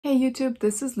Hey YouTube,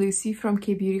 this is Lucy from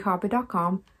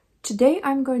KBeautyHobbit.com. Today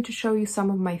I'm going to show you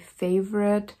some of my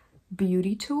favorite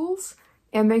beauty tools,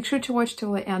 and make sure to watch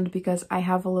till the end because I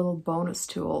have a little bonus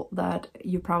tool that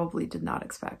you probably did not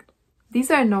expect. These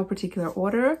are in no particular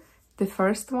order. The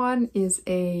first one is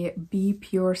a Be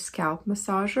Pure scalp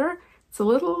massager. It's a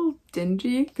little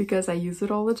dingy because I use it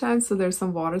all the time, so there's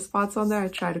some water spots on there. I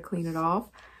try to clean it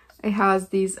off. It has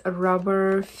these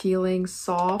rubber feeling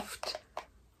soft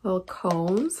little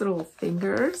cones, little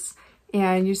fingers,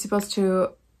 and you're supposed to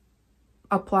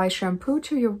apply shampoo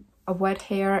to your wet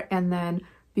hair, and then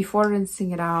before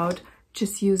rinsing it out,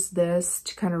 just use this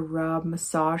to kind of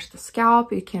massage the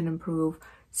scalp. It can improve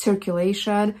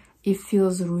circulation. It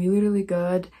feels really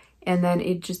good, and then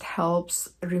it just helps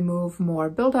remove more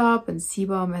buildup and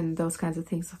sebum and those kinds of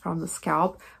things from the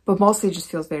scalp, but mostly it just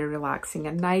feels very relaxing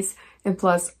and nice. And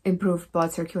plus, improved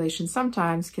blood circulation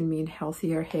sometimes can mean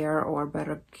healthier hair or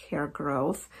better hair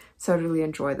growth. So I really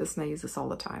enjoy this and I use this all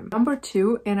the time. Number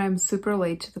two, and I'm super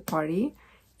late to the party,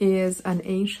 is an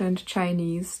ancient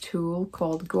Chinese tool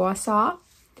called guasa.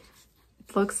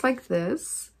 It looks like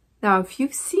this. Now, if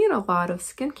you've seen a lot of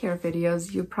skincare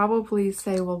videos, you probably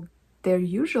say, well, they're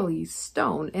usually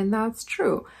stone, and that's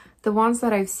true. The ones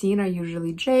that I've seen are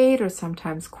usually jade or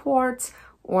sometimes quartz,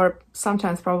 or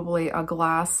sometimes probably a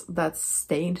glass that's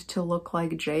stained to look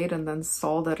like jade and then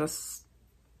sold at a,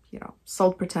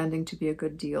 sold pretending to be a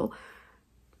good deal.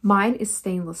 Mine is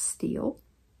stainless steel,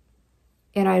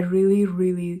 and I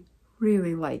really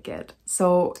like it.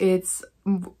 So it's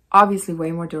obviously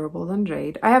way more durable than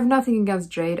jade. I have nothing against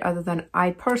jade other than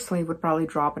I personally would probably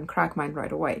drop and crack mine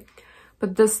right away.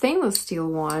 But the stainless steel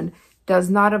one does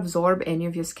not absorb any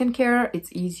of your skincare.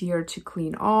 It's easier to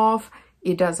clean off.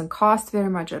 It doesn't cost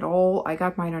very much at all. I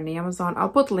got mine on Amazon. I'll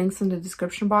put links in the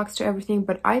description box to everything,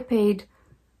 but I paid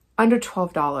under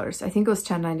 $12. I think it was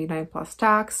 $10.99 plus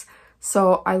tax.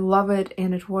 So I love it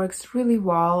and it works really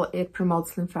well. It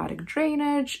promotes lymphatic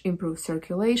drainage, improves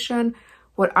circulation.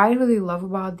 What I really love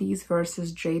about these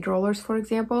versus jade rollers, for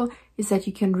example, is that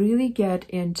you can really get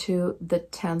into the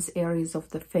tense areas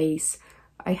of the face.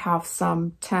 I have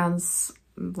some tense,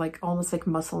 like almost like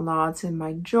muscle knots in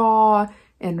my jaw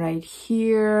and right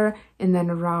here, and then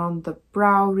around the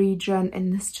brow region,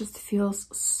 and this just feels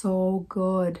so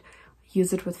good. I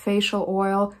use it with facial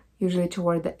oil, usually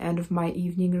toward the end of my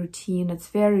evening routine. It's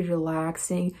very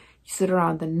relaxing. Use it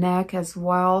around the neck as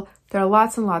well. There are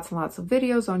lots and lots of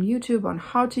videos on YouTube on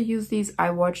how to use these. I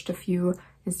watched a few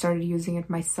and started using it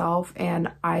myself,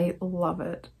 and I love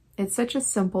it. It's such a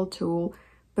simple tool,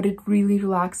 but it really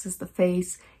relaxes the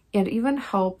face and even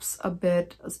helps a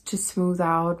bit to smooth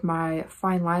out my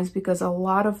fine lines, because a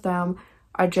lot of them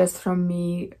are just from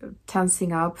me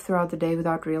tensing up throughout the day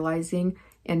without realizing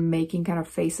and making kind of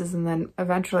faces, and then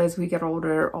eventually as we get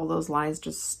older all those lines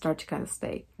just start to kind of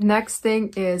stay. Next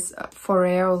thing is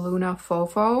Foreo Luna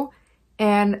Fofo,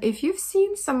 and if you've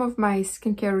seen some of my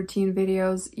skincare routine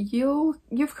videos,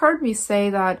 you've heard me say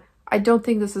that I don't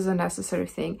think this is a necessary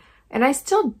thing, and I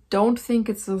still don't think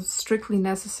it's a strictly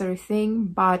necessary thing,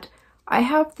 but I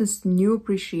have this new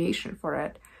appreciation for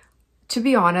it. To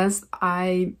be honest,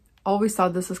 I always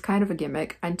thought this was kind of a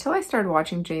gimmick until I started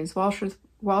watching James Welch's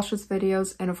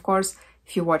videos. And of course,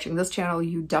 if you're watching this channel,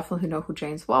 you definitely know who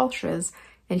James Welch is,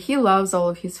 and he loves all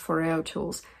of his Foreo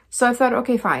tools. So I thought,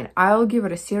 okay, fine, I'll give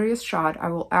it a serious shot. I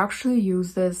will actually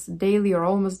use this daily or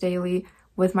almost daily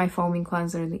with my foaming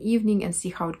cleanser in the evening and see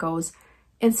how it goes.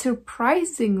 And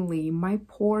surprisingly, my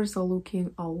pores are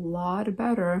looking a lot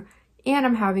better, and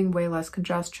I'm having way less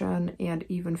congestion and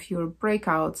even fewer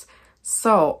breakouts.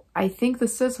 So I think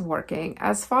this is working.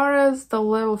 As far as the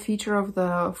little feature of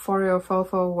the Foreo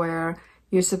Fofo where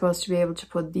you're supposed to be able to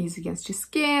put these against your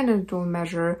skin and it will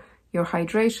measure your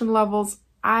hydration levels,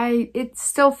 it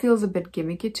still feels a bit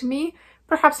gimmicky to me.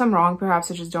 Perhaps I'm wrong,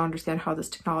 perhaps I just don't understand how this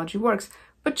technology works.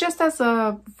 But just as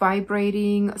a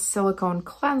vibrating silicone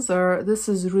cleanser, this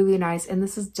is really nice, and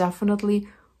this is definitely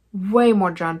way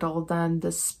more gentle than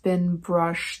the spin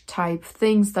brush type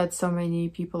things that so many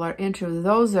people are into.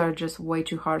 Those are just way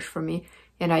too harsh for me,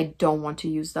 and I don't want to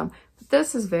use them. But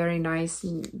this is very nice,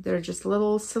 and they're just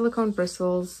little silicone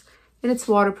bristles, and it's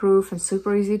waterproof and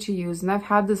super easy to use. And I've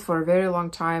had this for a very long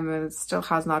time, and it still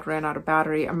has not ran out of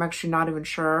battery. I'm actually not even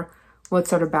sure what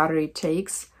sort of battery it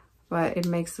takes, but it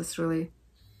makes this really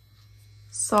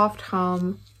soft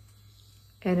hum,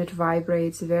 and it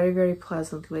vibrates very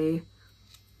pleasantly.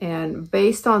 And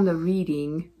based on the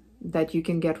reading that you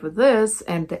can get with this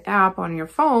and the app on your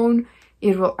phone,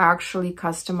 it will actually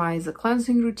customize a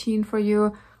cleansing routine for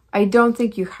you. I don't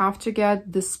think you have to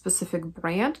get this specific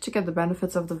brand to get the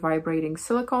benefits of the vibrating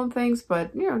silicone things,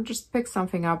 but you know, just pick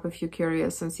something up if you're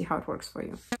curious and see how it works for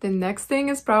you. The next thing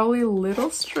is probably a little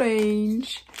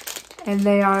strange, and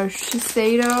they are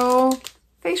Shiseido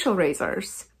facial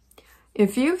razors.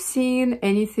 If you've seen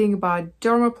anything about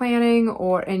dermaplaning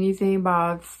or anything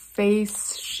about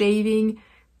face shaving,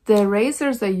 the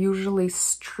razors are usually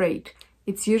straight.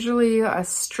 It's usually a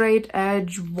straight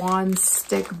edge, one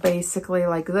stick basically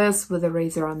like this with a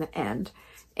razor on the end.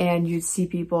 And you'd see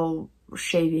people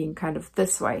shaving kind of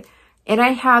this way. And I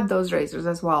had those razors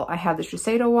as well. I had the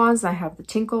Shiseido ones, I have the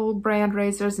Tinkle brand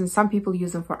razors, and some people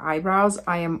use them for eyebrows.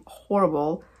 I am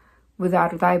horrible with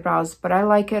that with eyebrows, but I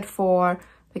like it for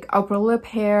like upper lip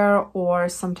hair or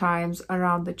sometimes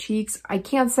around the cheeks. I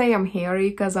can't say I'm hairy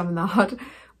because I'm not,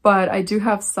 but I do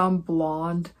have some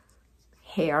blonde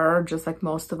hair, just like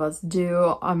most of us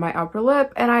do, on my upper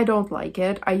lip, and I don't like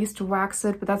it. I used to wax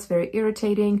it, but that's very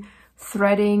irritating.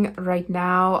 Threading right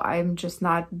now, I'm just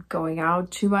not going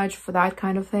out too much for that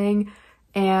kind of thing.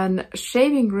 And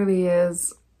shaving really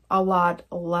is a lot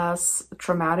less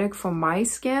traumatic for my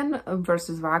skin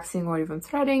versus waxing or even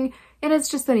threading, and it's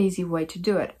just an easy way to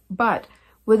do it. But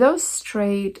with those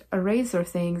straight razor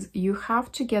things, you have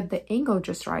to get the angle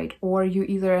just right, or you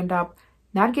either end up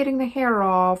not getting the hair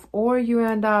off, or you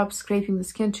end up scraping the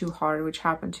skin too hard, which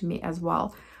happened to me as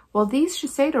well. Well, these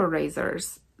Shiseido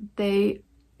razors, the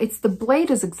blade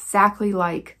is exactly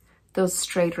like those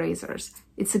straight razors.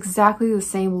 It's exactly the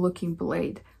same looking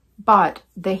blade, but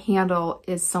the handle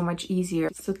is so much easier.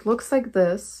 So it looks like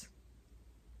this.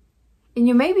 And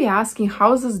you may be asking,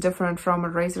 how is this different from a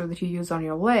razor that you use on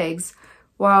your legs?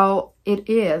 Well, it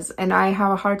is, and I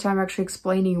have a hard time actually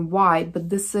explaining why, but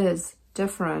this is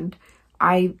different.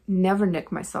 I never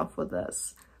nick myself with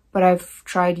this, but I've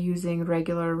tried using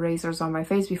regular razors on my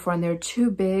face before, and they're too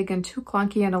big and too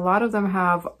clunky, and a lot of them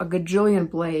have a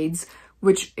gajillion blades,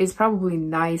 which is probably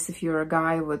nice if you're a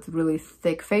guy with really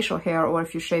thick facial hair or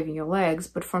if you're shaving your legs,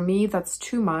 but for me, that's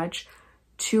too much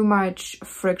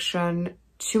friction,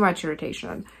 too much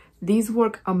irritation. These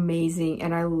work amazing,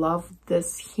 and I love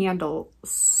this handle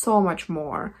so much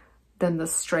more than the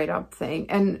straight up thing.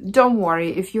 And don't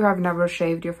worry, if you have never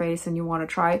shaved your face and you want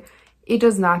to try, it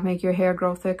does not make your hair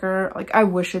grow thicker. Like, I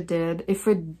wish it did. If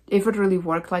it really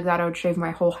worked like that, I would shave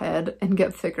my whole head and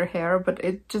get thicker hair, but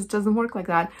it just doesn't work like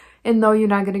that. And no, you're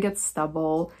not gonna get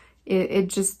stubble.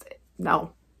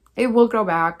 No, it will grow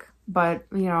back, but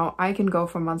you know, I can go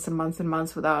for months and months and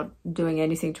months without doing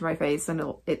anything to my face, and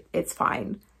it's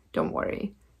fine. Don't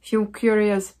worry. If you're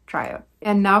curious, try it.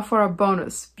 And now for a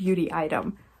bonus beauty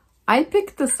item. I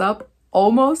picked this up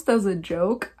almost as a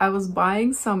joke. I was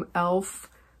buying some e.l.f.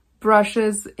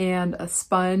 brushes and a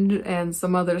sponge and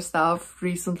some other stuff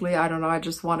recently. I don't know, I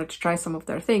just wanted to try some of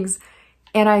their things.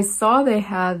 And I saw they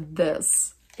had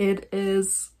this.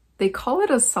 They call it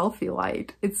a selfie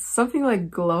light. It's something like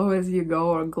glow as you go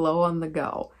or glow on the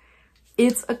go.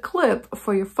 It's a clip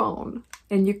for your phone,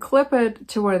 and you clip it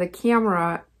to where the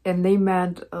camera, and they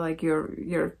meant like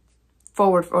your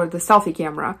forward, or the selfie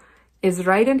camera, is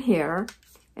right in here,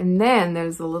 and then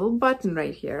there's a little button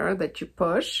right here that you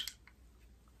push,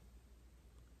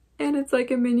 and it's like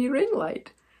a mini ring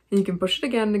light. And you can push it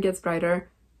again and it gets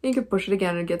brighter, and you can push it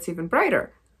again and it gets even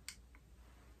brighter.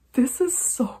 This is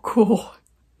so cool.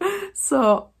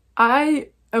 So I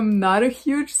am not a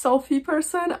huge selfie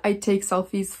person. I take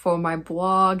selfies for my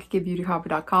blog,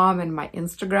 KBeautyHobbit.com, and my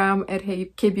Instagram at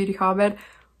KBeautyHobbit,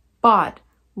 but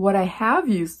what I have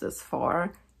used this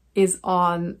for is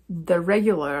on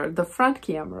the front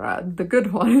camera, the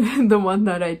good one, the one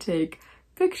that I take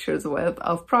pictures with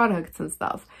of products and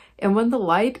stuff. And when the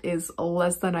light is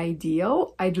less than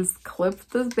ideal, I just clip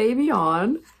this baby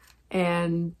on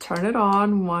and turn it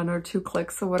on, 1 or 2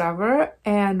 clicks or whatever,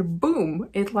 and boom,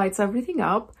 it lights everything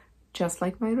up just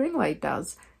like my ring light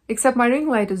does. Except my ring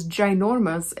light is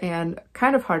ginormous and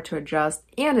kind of hard to adjust,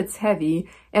 and it's heavy,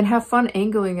 and have fun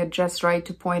angling it just right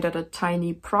to point at a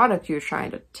tiny product you're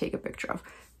trying to take a picture of.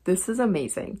 This is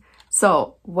amazing.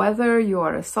 So whether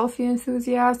you're a selfie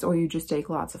enthusiast or you just take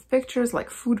lots of pictures, like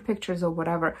food pictures or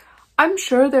whatever, I'm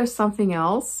sure there's something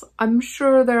else. I'm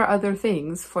sure there are other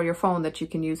things for your phone that you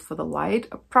can use for the light.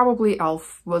 Probably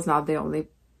e.l.f. was not the only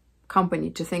company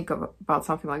to think of about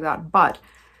something like that, but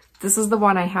this is the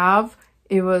one I have.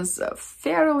 It was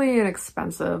fairly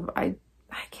inexpensive. I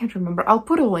can't remember. I'll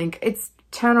put a link. It's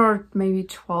 $10 or maybe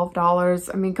 $12.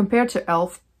 I mean, compared to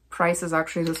e.l.f. prices,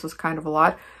 actually, this was kind of a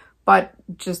lot, but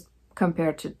just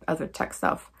compared to other tech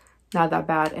stuff, not that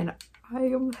bad. And I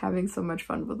am having so much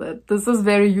fun with it. This is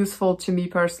very useful to me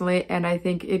personally, and I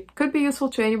think it could be useful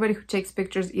to anybody who takes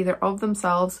pictures either of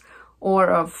themselves or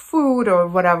of food or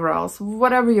whatever else.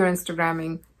 Whatever you're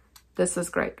Instagramming, this is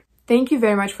great. Thank you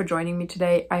very much for joining me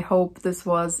today. I hope this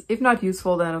was, if not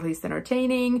useful, then at least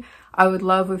entertaining. I would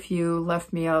love if you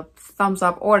left me a thumbs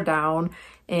up or down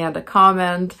and a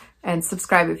comment, and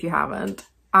subscribe if you haven't.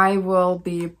 I will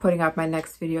be putting up my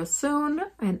next video soon,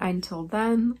 and until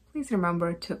then, please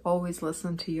remember to always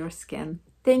listen to your skin.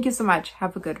 Thank you so much.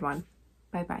 Have a good one.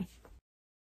 Bye-bye.